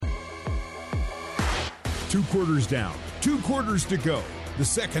2 quarters down, 2 quarters to go. The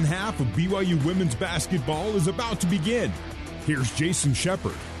second half of BYU women's basketball is about to begin. Here's Jason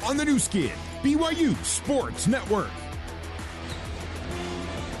Shepard on the new skin, BYU Sports Network.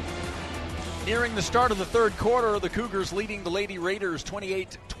 Nearing the start of the third quarter, the Cougars leading the Lady Raiders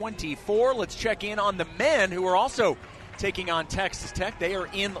 28-24. Let's check in on the men who are also taking on Texas Tech. They are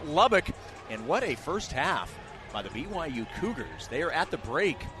in Lubbock, and what a first half by the BYU Cougars. They are at the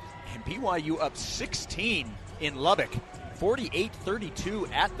break, and BYU up 16 in Lubbock,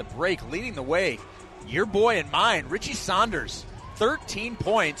 48-32 at the break, leading the way. Your boy and mine, Richie Saunders, 13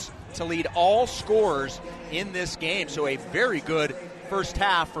 points to lead all scorers in this game. So a very good first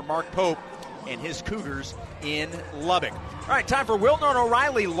half for Mark Pope and his Cougars in Lubbock. All right, time for Wilner and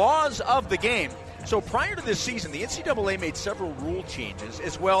O'Reilly laws of the game. So prior to this season, the NCAA made several rule changes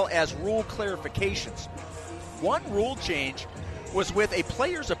as well as rule clarifications. One rule change was with a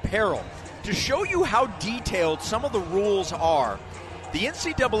player's apparel. To show you how detailed some of the rules are, the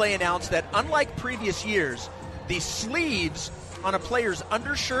NCAA announced that unlike previous years, the sleeves on a player's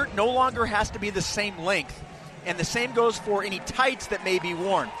undershirt no longer has to be the same length, and the same goes for any tights that may be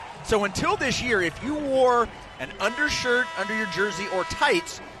worn. So until this year, if you wore an undershirt under your jersey or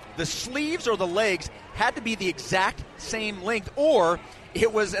tights, the sleeves or the legs had to be the exact same length, or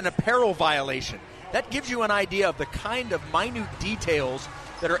it was an apparel violation. That gives you an idea of the kind of minute details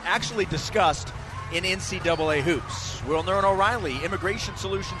that are actually discussed in NCAA hoops. Wilner and O'Reilly, immigration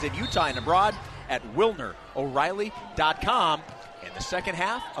solutions in Utah and abroad at WilnerO'Reilly.com. And the second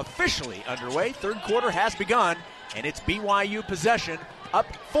half officially underway. Third quarter has begun, and it's BYU possession, up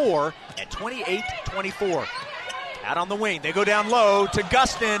 4 at 28-24. Out on the wing, they go down low to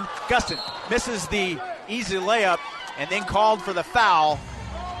Gustin. Gustin misses the easy layup and then called for the foul.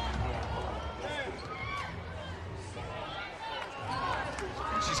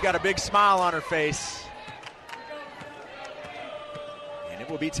 She's got a big smile on her face. And it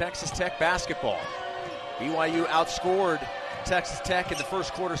will be Texas Tech basketball. BYU outscored Texas Tech in the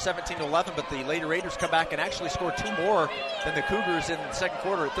first quarter 17-11, but the Lady Raiders come back and actually score 2 more than the Cougars in the second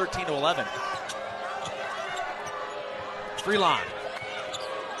quarter at 13-11. Freelon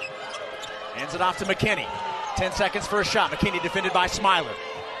hands it off to McKinney. 10 seconds for a shot. McKinney defended by Smiler.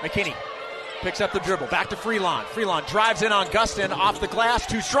 McKinney picks up the dribble. Back to Freelon. Freelon drives in on Gustin. Off the glass.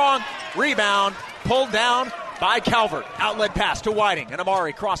 Too strong. Rebound. Pulled down by Calvert. Outlet pass to Whiting. And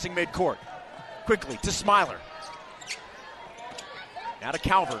Amari crossing midcourt. Quickly to Smiler. Now to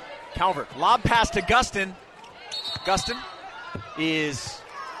Calvert. Calvert. Lob pass to Gustin. Gustin is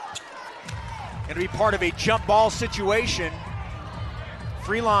going to be part of a jump ball situation.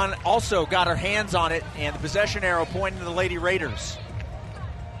 Freelon also got her hands on it, and the possession arrow pointing to the Lady Raiders.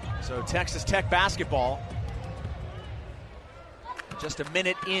 So Texas Tech basketball. Just a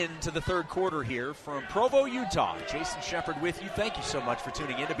minute into the third quarter here from Provo, Utah. Jason Shepard with you. Thank you so much for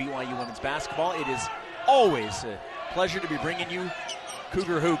tuning in to BYU Women's Basketball. It is always a pleasure to be bringing you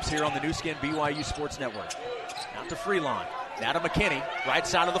Cougar Hoops here on the new skin BYU Sports Network. Out to Freelon. Now to McKinney, right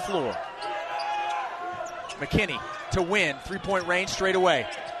side of the floor. McKinney to win. 3-point range straight away.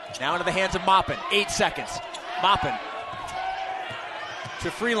 Now into the hands of Maupin. 8 seconds. Maupin to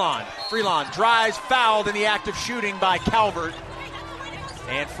Freelon. Freelon drives, fouled in the act of shooting by Calvert.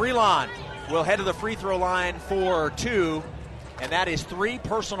 And Freelon will head to the free throw line for 2. And that is 3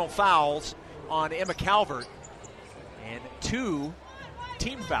 personal fouls on Emma Calvert. And 2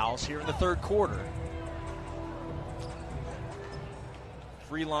 team fouls here in the third quarter.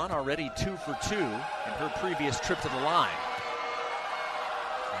 Freelon already 2 for 2 in her previous trip to the line.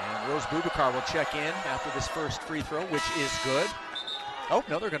 And Rose Bubakar will check in after this first free throw, which is good. Oh,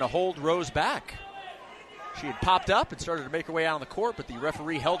 no, they're going to hold Rose back. She had popped up and started to make her way out on the court, but the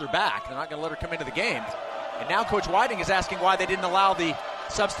referee held her back. They're not going to let her come into the game. And now Coach Whiting is asking why they didn't allow the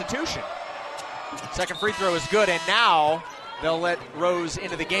substitution. Second free throw is good, and now they'll let Rose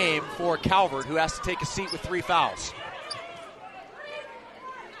into the game for Calvert, who has to take a seat with 3 fouls.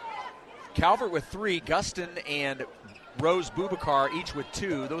 Calvert with 3, Gustin and Rose Bubakar each with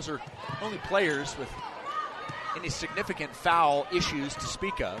 2. Those are only players with any significant foul issues to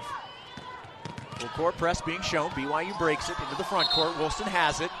speak of. Full court press being shown. BYU breaks it into the front court. Wilson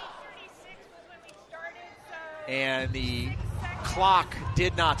has it. And the clock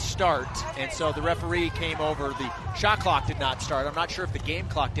did not start, and so the referee came over. The shot clock did not start. I'm not sure if the game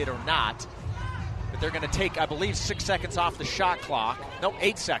clock did or not, but they're going to take, I believe, 6 seconds off the shot clock. No,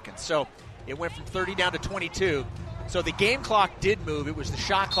 8 seconds. So it went from 30 down to 22. So the game clock did move. It was the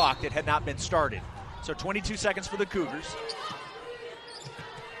shot clock that had not been started. So 22 seconds for the Cougars.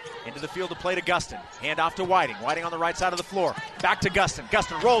 Into the field to play to Gustin. Hand off to Whiting. Whiting on the right side of the floor. Back to Gustin.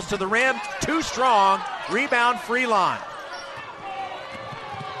 Gustin rolls to the rim. Too strong. Rebound, Freelon.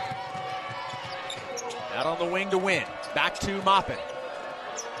 Out on the wing to Wynn. Back to Maupin.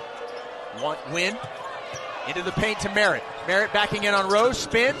 Wynn. Into the paint to Merritt. Merritt backing in on Rose.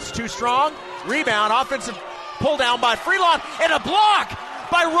 Spins. Too strong. Rebound. Offensive pull down by Freelon. And a block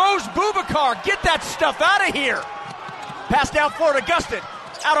by Rose Bubakar. Get that stuff out of here. Pass down floor to Gustin.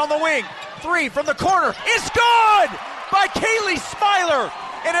 Out on the wing. 3 from the corner. It's good by Kaylee Smiler.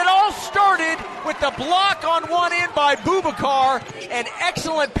 And it all started with the block on one end by Bubakar. And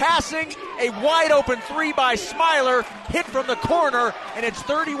excellent passing. A wide open 3 by Smiler. Hit from the corner. And it's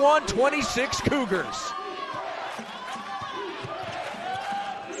 31-26 Cougars.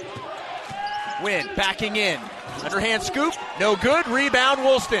 Wynn backing in. Underhand scoop. No good. Rebound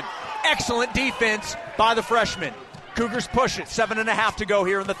Woolston. Excellent defense by the freshman. Cougars push it. 7.5 to go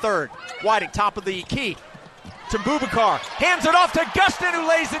here in the third. Whiting, top of the key to Bubakar. Hands it off to Gustin, who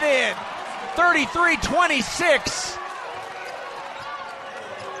lays it in. 33-26.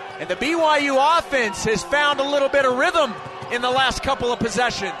 And the BYU offense has found a little bit of rhythm in the last couple of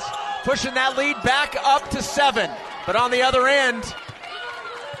possessions. Pushing that lead back up to 7. But on the other end,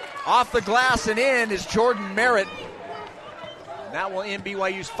 off the glass and in is Jordan Merritt. And that will end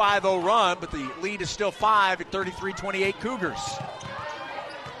BYU's 5-0 run, but the lead is still 5 at 33-28 Cougars.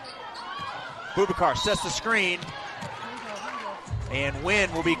 Bubakar sets the screen, and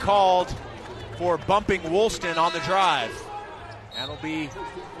Wynn will be called for bumping Woolston on the drive. That'll be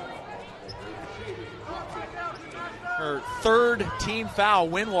her third team foul.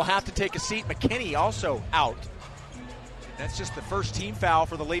 Wynn will have to take a seat. McKinney also out. That's just the first team foul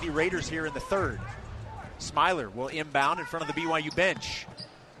for the Lady Raiders here in the third. Smiler will inbound in front of the BYU bench.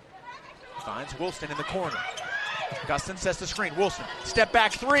 Finds Woolston in the corner. Gustin sets the screen. Woolston, step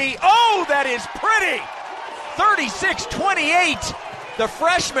back 3. Oh, that is pretty! 36-28. The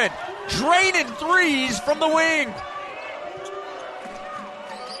freshman draining threes from the wing.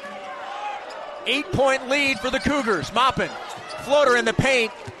 8-point lead for the Cougars. Maupin, floater in the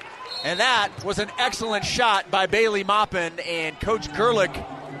paint. And that was an excellent shot by Bailey Maupin, and Coach Gerlich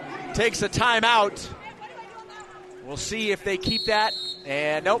takes a timeout. We'll see if they keep that.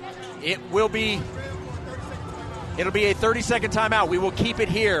 And nope, it'll be a 30-second timeout. We will keep it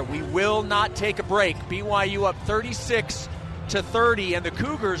here. We will not take a break. BYU up 36-30, and the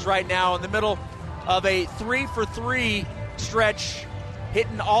Cougars right now in the middle of a 3-for-3 stretch,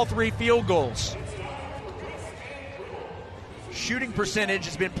 hitting all 3 field goals. Shooting percentage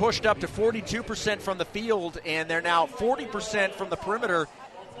has been pushed up to 42% from the field, and they're now 40% from the perimeter.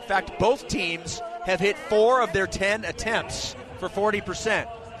 In fact, both teams have hit 4 of their 10 attempts for 40%.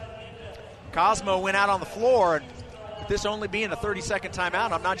 Cosmo went out on the floor, and with this only being a 30-second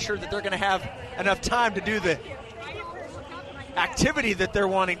timeout, I'm not sure that they're going to have enough time to do the activity that they're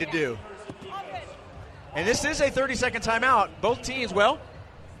wanting to do. And this is a 30-second timeout. Both teams, well,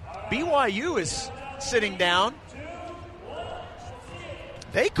 BYU is sitting down.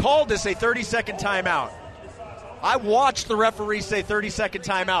 They called this a 30-second timeout. I watched the referee say 30-second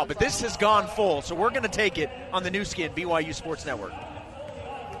timeout, but this has gone full, so we're going to take it on the new skin, BYU Sports Network.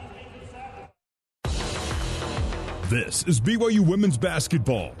 This is BYU Women's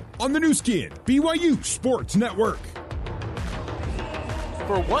Basketball on the new skin, BYU Sports Network.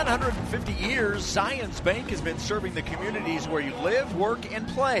 For 150 years, Zions Bank has been serving the communities where you live, work, and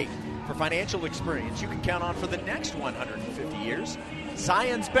play. For financial experience you can count on for the next 150 years,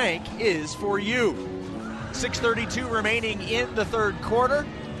 Zions Bank is for you. 6:32 remaining in the third quarter.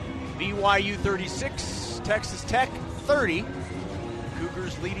 BYU 36, Texas Tech 30.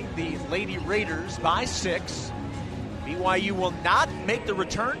 Cougars leading the Lady Raiders by 6. BYU will not make the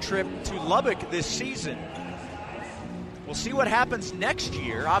return trip to Lubbock this season. We'll see what happens next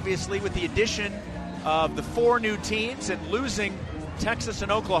year, obviously with the addition of the 4 new teams and losing Texas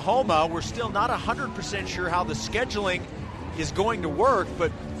and Oklahoma. We're still not 100% sure how the scheduling is going to work,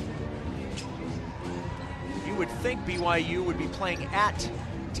 but you would think BYU would be playing at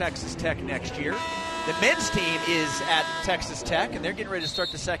Texas Tech next year. The men's team is at Texas Tech, and they're getting ready to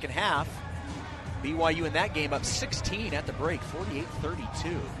start the second half. BYU in that game up 16 at the break,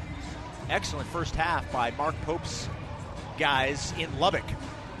 48-32. Excellent first half by Mark Pope's guys in Lubbock.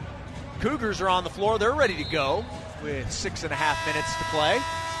 Cougars are on the floor. They're ready to go with 6.5 minutes to play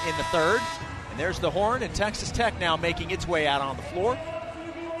in the third. And there's the horn, and Texas Tech now making its way out on the floor.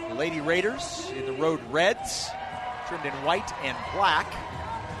 The Lady Raiders in the road reds, trimmed in white and black.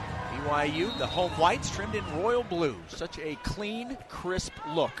 BYU, the home whites, trimmed in royal blue. Such a clean, crisp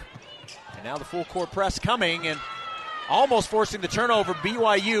look. And now the full court press coming, and almost forcing the turnover.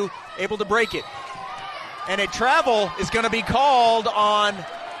 BYU able to break it. And a travel is going to be called on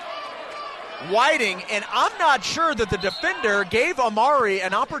Whiting, and I'm not sure that the defender gave Amari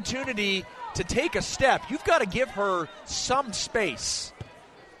an opportunity to take a step. You've got to give her some space.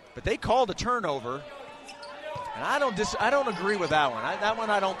 But they called a turnover, and I don't agree with that one. That one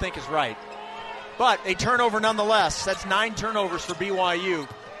I don't think is right. But a turnover nonetheless. That's 9 turnovers for BYU.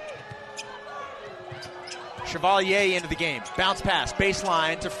 Chevalier into the game. Bounce pass,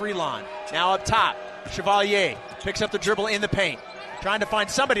 baseline to Freelon. Now up top. Chevalier picks up the dribble in the paint. Trying to find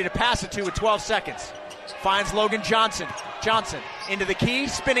somebody to pass it to with 12 seconds. Finds Logan Johnson. Johnson into the key,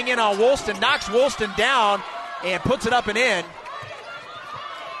 spinning in on Woolston. Knocks Woolston down and puts it up and in.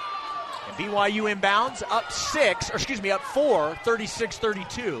 And BYU inbounds up 4,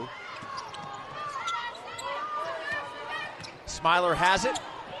 36-32. Smiler has it.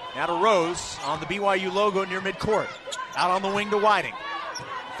 Now to Rose on the BYU logo near midcourt. Out on the wing to Whiting.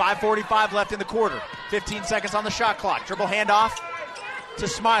 5:45 left in the quarter. 15 seconds on the shot clock. Dribble handoff to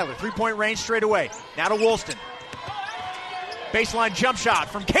Smiler. 3-point range straight away. Now to Woolston. Baseline jump shot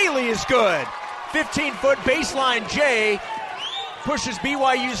from Kaylee is good. 15-foot baseline J pushes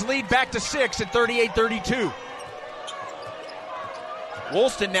BYU's lead back to 6 at 38-32.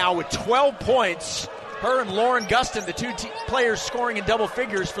 Woolston now with 12 points. Her and Lauren Gustin, the two players scoring in double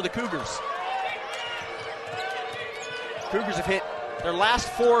figures for the Cougars. Cougars have hit their last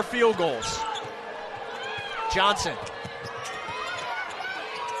 4 field goals. Johnson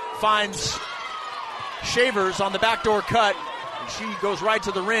finds Shavers on the backdoor cut, and she goes right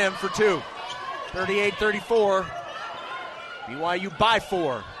to the rim for 2. 38-34. BYU by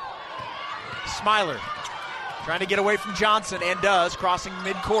 4. Smiler trying to get away from Johnson, and does, crossing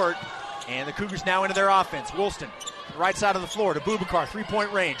midcourt. And the Cougars now into their offense. Woolston, right side of the floor to Boubacar,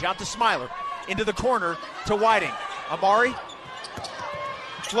 3-point range. Out to Smiler, into the corner to Whiting. Amari,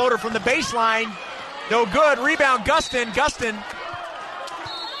 floater from the baseline, no good. Rebound, Gustin. Gustin,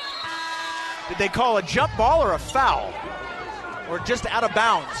 did they call a jump ball or a foul? Or just out of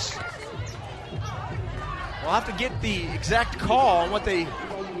bounds? We'll have to get the exact call on what they...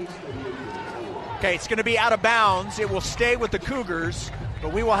 Okay, it's going to be out of bounds. It will stay with the Cougars.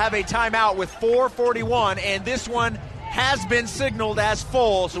 But we will have a timeout with 4:41, and this one has been signaled as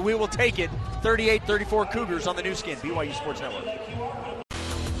full, so we will take it. 38-34 Cougars on the new skin, BYU Sports Network.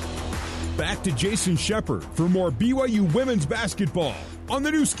 Back to Jason Shepard for more BYU women's basketball on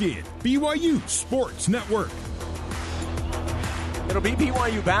the new skin, BYU Sports Network. It'll be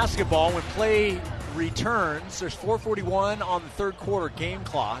BYU basketball when play returns. There's 4:41 on the third quarter game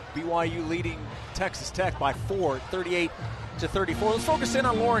clock. BYU leading Texas Tech by 4, 38-34. Let's focus in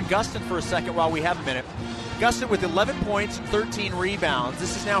on Lauren Gustin for a second while we have a minute. Gustin with 11 points and 13 rebounds.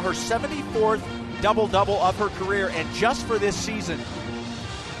 This is now her 74th double-double of her career, and just for this season,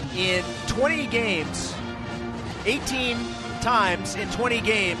 in 20 games, 18 times in 20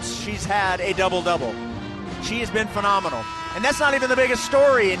 games, she's had a double-double. She has been phenomenal. And that's not even the biggest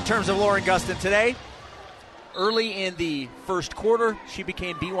story in terms of Lauren Gustin today. Early in the first quarter, she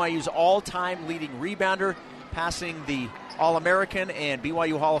became BYU's all-time leading rebounder, passing the All-American and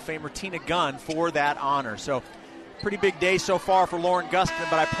BYU Hall of Famer Tina Gunn for that honor. So, pretty big day so far for Lauren Gustin,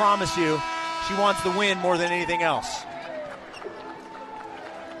 but I promise you, she wants the win more than anything else.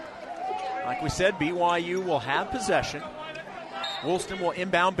 Like we said, BYU will have possession. Woolston will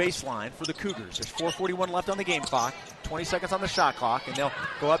inbound baseline for the Cougars. There's 4:41 left on the game clock, 20 seconds on the shot clock, and they'll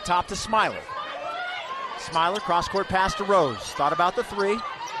go up top to Smiler. Smiler, cross-court pass to Rose. Thought about the 3.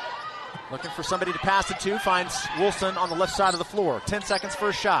 Looking for somebody to pass it to. Finds Woolston on the left side of the floor. 10 seconds for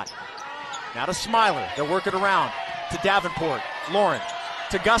a shot. Now to Smiler. They'll work it around to Davenport. Lauren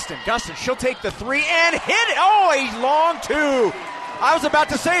to Gustin. Gustin, she'll take the 3 and hit it. Oh, a long 2. I was about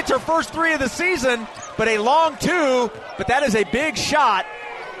to say it's her first 3 of the season, but a long 2. But that is a big shot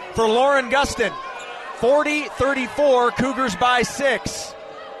for Lauren Gustin. 40-34, Cougars by 6.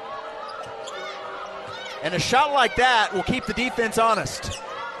 And a shot like that will keep the defense honest.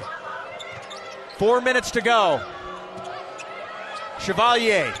 4 minutes to go.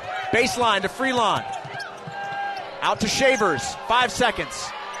 Chevalier, baseline to Freelon. Out to Shavers, 5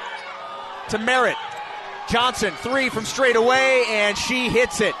 seconds. To Merritt. Johnson, 3 from straight away, and she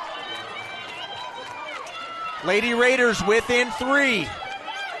hits it. Lady Raiders within 3.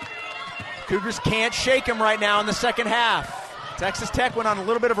 Cougars can't shake them right now in the second half. Texas Tech went on a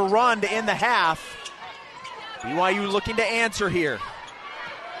little bit of a run to end the half. BYU looking to answer here.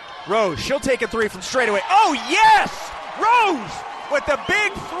 Rose, she'll take a 3 from straight away. Oh, yes! Rose with the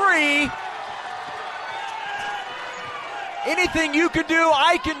big 3. Anything you can do,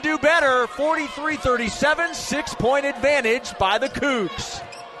 I can do better. 43-37, 6-point advantage by the Cougs.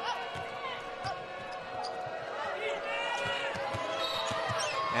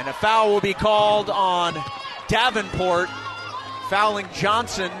 And a foul will be called on Davenport, fouling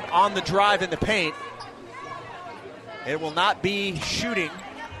Johnson on the drive in the paint. It will not be shooting,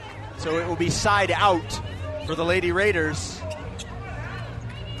 so it will be side out for the Lady Raiders.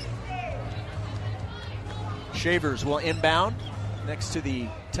 Shavers will inbound next to the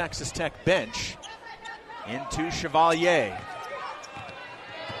Texas Tech bench into Chevalier.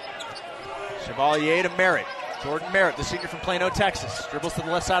 Chevalier to Merritt. Jordan Merritt, the senior from Plano, Texas, dribbles to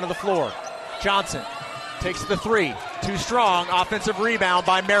the left side of the floor. Johnson takes the three. Too strong. Offensive rebound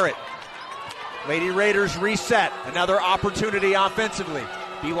by Merritt. Lady Raiders reset. Another opportunity offensively.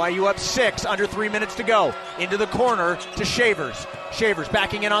 BYU up 6, under 3 minutes to go. Into the corner to Shavers. Shavers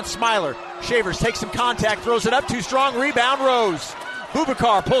backing in on Smiler. Shavers takes some contact, throws it up. Too strong. Rebound, Rose.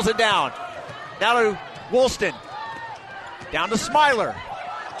 Bubakar pulls it down. Now to Woolston. Down to Smiler.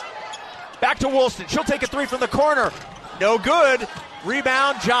 Back to Woolston. She'll take a three from the corner. No good.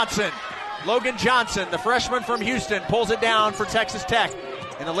 Rebound, Johnson. Logan Johnson, the freshman from Houston, pulls it down for Texas Tech.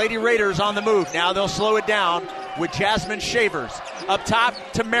 And the Lady Raiders on the move. Now they'll slow it down with Jasmine Shavers. Up top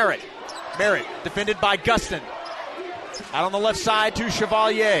to Merritt. Merritt defended by Gustin. Out on the left side to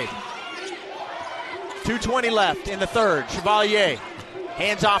Chevalier. 2:20 left in the third. Chevalier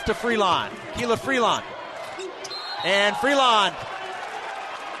hands off to Freelon. Keila Freelon. And Freelon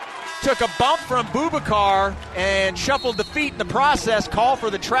took a bump from Bubakar and shuffled the feet in the process. Call for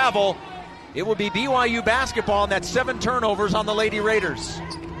the travel. It will be BYU basketball, and that's 7 turnovers on the Lady Raiders.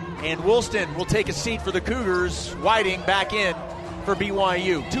 And Woolston will take a seat for the Cougars. Whiting back in for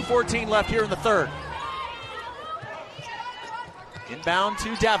BYU. 2:14 left here in the third. Inbound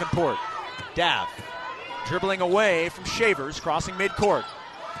to Davenport. Dav dribbling away from Shavers, crossing midcourt.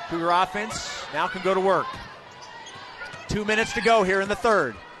 Cougar offense now can go to work. 2 minutes to go here in the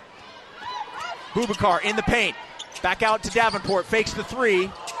third. Bubakar in the paint. Back out to Davenport. Fakes the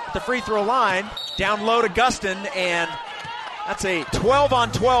three at the free throw line. Down low to Gustin, and that's a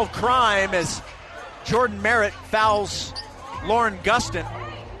 12-on-12 crime as Jordan Merritt fouls Lauren Gustin.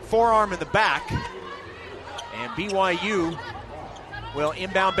 Forearm in the back. And BYU will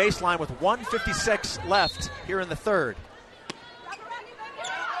inbound baseline with 1:56 left here in the third.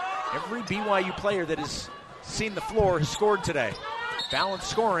 Every BYU player that has seen the floor has scored today. Balanced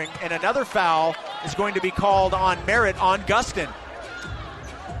scoring, and another foul is going to be called on Merritt on Gustin.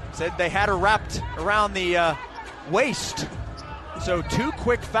 Said they had her wrapped around the waist. So 2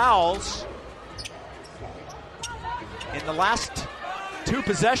 quick fouls in the last 2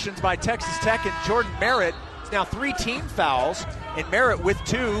 possessions by Texas Tech, and Jordan Merritt. It's now 3 team fouls, and Merritt with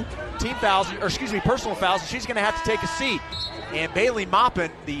 2 personal fouls, and she's going to have to take a seat. And Bailey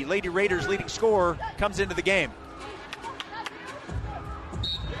Maupin, the Lady Raiders leading scorer, comes into the game.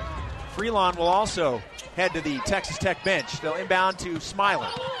 Freelon will also head to the Texas Tech bench. They'll inbound to Smiler.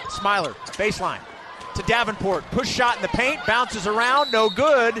 Smiler, baseline to Davenport. Push shot in the paint, bounces around, no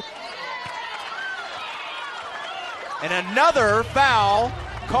good. And another foul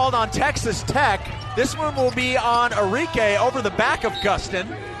called on Texas Tech. This one will be on Arike over the back of Gustin.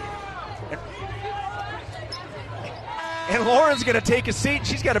 And Lauren's going to take a seat.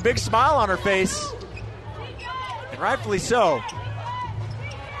 She's got a big smile on her face. And rightfully so.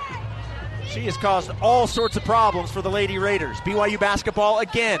 She has caused all sorts of problems for the Lady Raiders. BYU basketball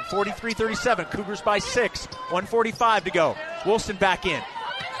again, 43-37. Cougars by 6. 1:45 to go. Woolston back in.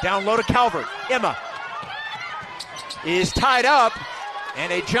 Down low to Calvert. Emma is tied up,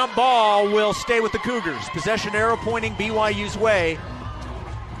 and a jump ball will stay with the Cougars. Possession arrow pointing BYU's way.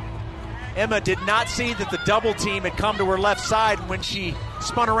 Emma did not see that the double team had come to her left side, and when she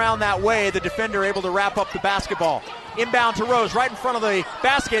spun around that way, the defender able to wrap up the basketball. Inbound to Rose, right in front of the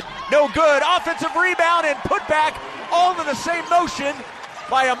basket. No good. Offensive rebound and put back, all in the same motion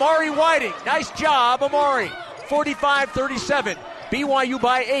by Amari Whiting. Nice job, Amari. 45-37. BYU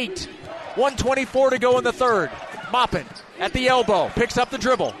by 8. 1:24 to go in the third. Maupin at the elbow. Picks up the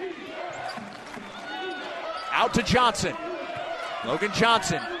dribble. Out to Johnson. Logan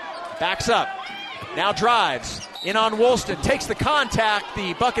Johnson backs up. Now drives. In on Woolston. Takes the contact.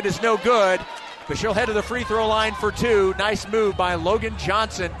 The bucket is no good. But she'll head to the free throw line for 2. Nice move by Logan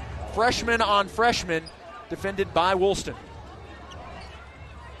Johnson. Freshman on freshman. Defended by Woolston.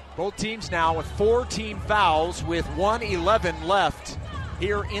 Both teams now with 4 team fouls with 1:11 left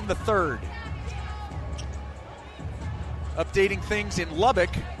here in the third. Updating things in Lubbock.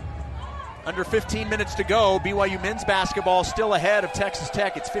 Under 15 minutes to go. BYU men's basketball still ahead of Texas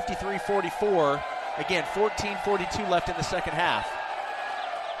Tech. It's 53-44. Again, 14:42 left in the second half.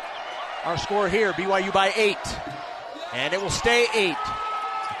 Our score here, BYU by 8. And it will stay 8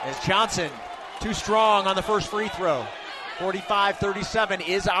 as Johnson too strong on the first free throw. 45-37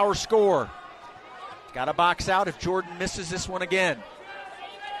 is our score. Got to box out if Jordan misses this one again.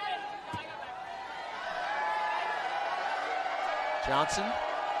 Johnson,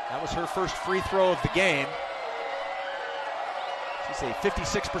 that was her first free throw of the game. She's a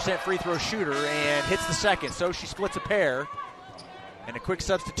 56% free throw shooter and hits the second, so she splits a pair. And a quick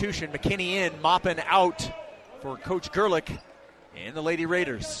substitution, McKinney in, mopping out for Coach Gerlich and the Lady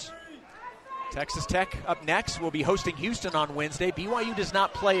Raiders. Texas Tech up next. We'll be hosting Houston on Wednesday. BYU does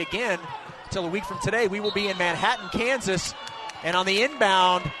not play again until a week from today. We will be in Manhattan, Kansas. And on the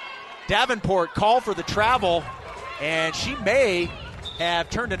inbound, Davenport called for the travel, and she may have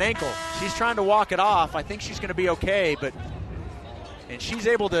turned an ankle. She's trying to walk it off. I think she's going to be okay, and she's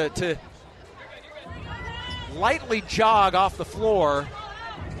able to lightly jog off the floor.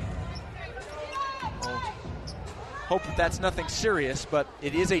 Hope that's nothing serious, but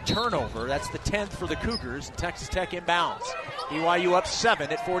it is a turnover. That's the 10th for the Cougars, and Texas Tech inbounds. BYU up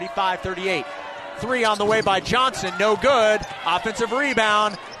 7 at 45-38. 3 on the way by Johnson, no good. Offensive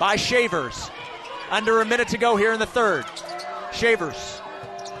rebound by Shavers. Under a minute to go here in the third. Shavers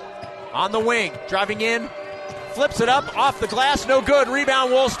on the wing, driving in, flips it up, off the glass, no good. Rebound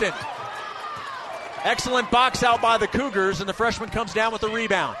Woolston. Excellent box out by the Cougars, and the freshman comes down with the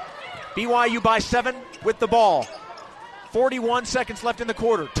rebound. BYU by 7 with the ball. 41 seconds left in the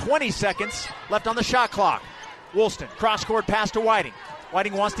quarter. 20 seconds left on the shot clock. Woolston, cross-court pass to Whiting.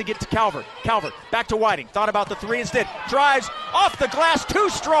 Whiting wants to get to Calvert. Calvert, back to Whiting. Thought about the three instead. Drives off the glass, too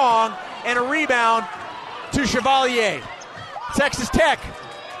strong, and a rebound to Chevalier. Texas Tech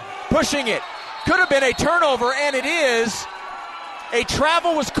pushing it. Could have been a turnover, and it is. A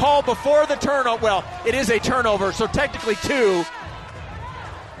travel was called before the turnover. Well, it is a turnover, so technically 2.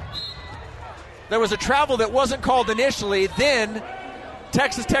 There was a travel that wasn't called initially. Then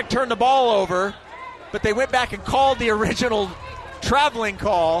Texas Tech turned the ball over, but they went back and called the original traveling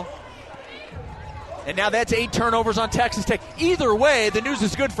call. And now that's 8 turnovers on Texas Tech. Either way, the news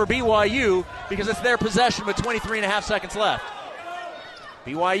is good for BYU because it's their possession with 23 and a half seconds left.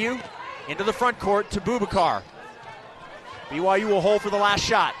 BYU into the front court to Boubacar. BYU will hold for the last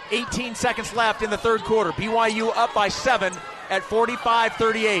shot. 18 seconds left in the third quarter. BYU up by 7 at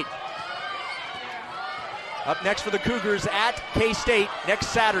 45-38. Up next for the Cougars at K-State next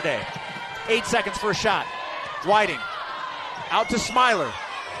Saturday. 8 seconds for a shot. Whiting out to Smiler.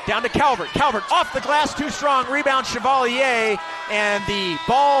 Down to Calvert. Calvert off the glass, too strong. Rebound Chevalier, and the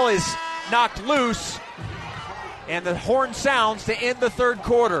ball is knocked loose. And the horn sounds to end the third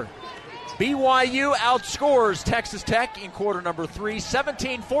quarter. BYU outscores Texas Tech in quarter number 3,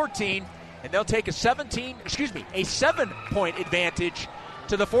 17-14, and they'll take a 7-point advantage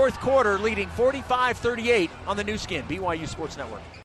to the fourth quarter, leading 45-38 on the new skin, BYU Sports Network.